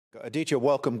Aditya,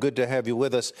 welcome. Good to have you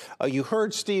with us. You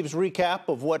heard Steve's recap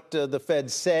of what the Fed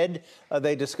said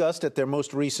they discussed at their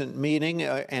most recent meeting,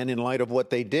 and in light of what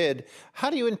they did, how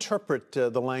do you interpret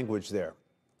the language there?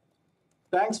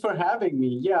 Thanks for having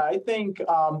me. Yeah, I think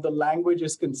the language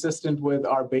is consistent with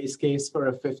our base case for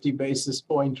a 50 basis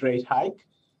point rate hike.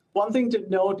 One thing to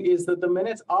note is that the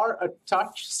minutes are a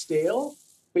touch stale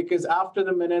because after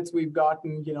the minutes, we've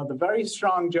gotten, the very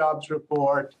strong jobs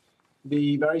report,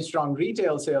 the very strong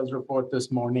retail sales report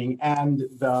this morning, and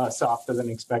the softer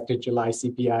than expected July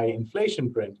CPI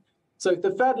inflation print. So if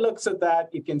the Fed looks at that,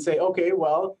 it can say, okay,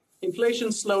 well,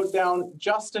 inflation slowed down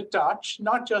just a touch,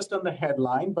 not just on the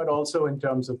headline, but also in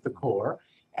terms of the core.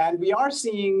 And we are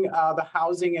seeing the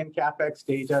housing and capex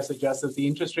data suggest that the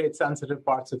interest rate sensitive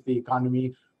parts of the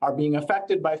economy are being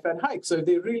affected by Fed hikes. So if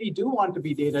they really do want to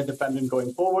be data dependent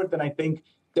going forward, then I think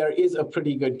there is a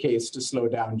pretty good case to slow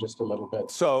down just a little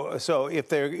bit. So if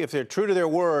they're true to their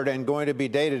word and going to be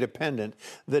data dependent,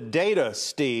 the data,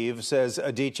 Steve, says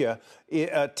Aditya,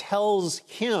 tells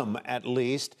him at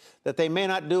least that they may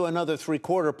not do another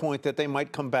 3/4 point, that they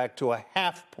might come back to a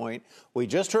 1/2 point. We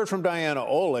just heard from Diana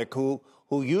Olick,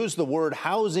 who used the word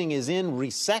housing is in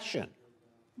recession.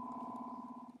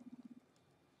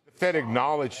 The Fed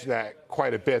acknowledged that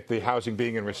quite a bit, the housing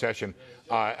being in recession.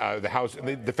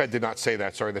 The Fed did not say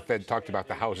that, sorry. The Fed talked about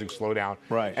the housing slowdown.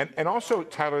 Right. And also,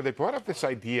 Tyler, they brought up this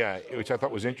idea, which I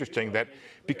thought was interesting, that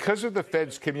because of the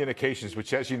Fed's communications,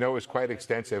 which, as you know, is quite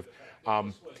extensive,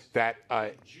 that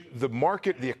the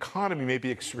market, the economy may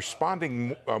be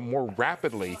responding more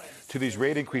rapidly to these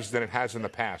rate increases than it has in the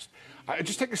past.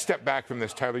 Just take a step back from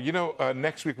this, Tyler.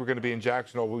 Next week we're going to be in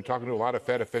Jacksonville. We'll be talking to a lot of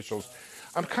Fed officials.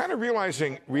 I'm kind of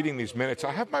realizing, reading these minutes,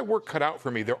 I have my work cut out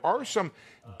for me. There are some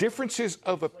differences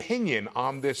of opinion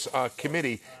on this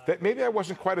committee that maybe I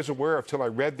wasn't quite as aware of till I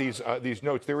read these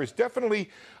notes. There is definitely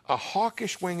a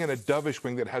hawkish wing and a dovish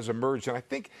wing that has emerged, and I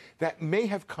think that may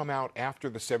have come out after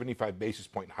the 75 basis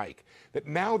point hike. That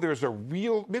now there's a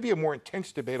real, maybe a more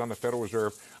intense debate on the Federal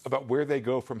Reserve about where they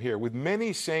go from here, with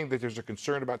many saying that there's a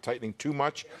concern about tightening too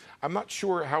much. I'm not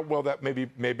sure how well that may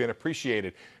have been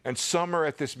appreciated. And some are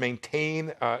at this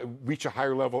maintain, reach a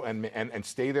higher level and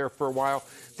stay there for a while.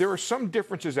 There are some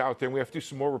differences out there, and we have to do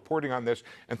some more reporting on this.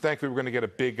 And thankfully, we're going to get a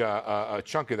big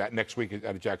chunk of that next week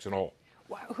at Jackson Hole.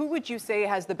 Who would you say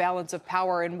has the balance of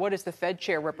power, and what does the Fed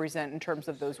chair represent in terms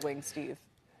of those wings, Steve?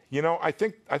 I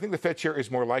think the Fed chair is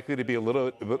more likely to be a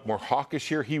bit more hawkish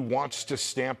here. He wants to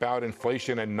stamp out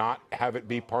inflation and not have it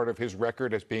be part of his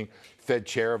record as being Fed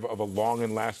chair of a long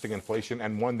and lasting inflation,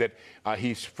 and one that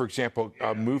he's, for example,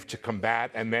 moved to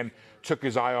combat and then took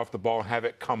his eye off the ball and have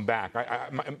it come back.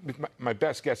 My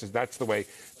best guess is that's the way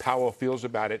Powell feels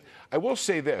about it. I will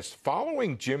say this.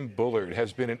 Following Jim Bullard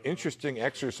has been an interesting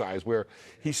exercise where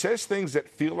he says things that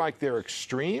feel like they're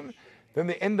extreme, then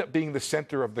they end up being the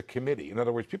center of the committee. In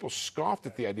other words, people scoffed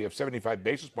at the idea of 75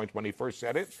 basis points when he first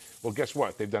said it. Well, guess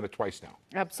what? They've done it twice now.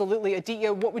 Absolutely.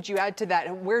 Aditya, what would you add to that?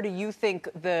 And where do you think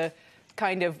the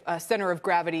kind of center of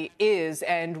gravity is,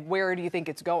 and where do you think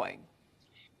it's going?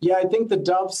 Yeah, I think the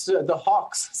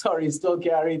Hawks, still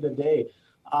carry the day.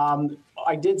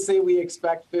 I did say we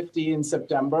expect 50 in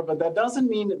September, but that doesn't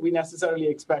mean that we necessarily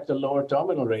expect a lower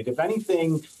terminal rate. If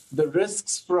anything, the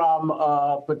risks from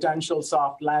a potential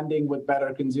soft landing with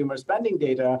better consumer spending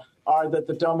data are that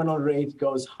the terminal rate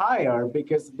goes higher,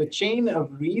 because the chain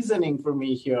of reasoning for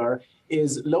me here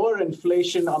is lower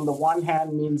inflation on the one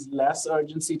hand means less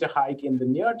urgency to hike in the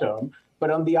near term. But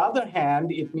on the other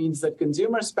hand, it means that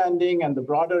consumer spending and the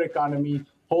broader economy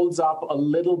holds up a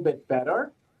little bit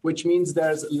better, which means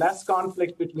there's less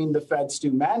conflict between the Fed's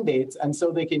two mandates, and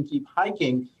so they can keep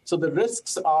hiking. So the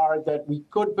risks are that we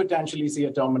could potentially see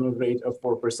a terminal rate of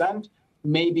 4%,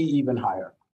 maybe even higher.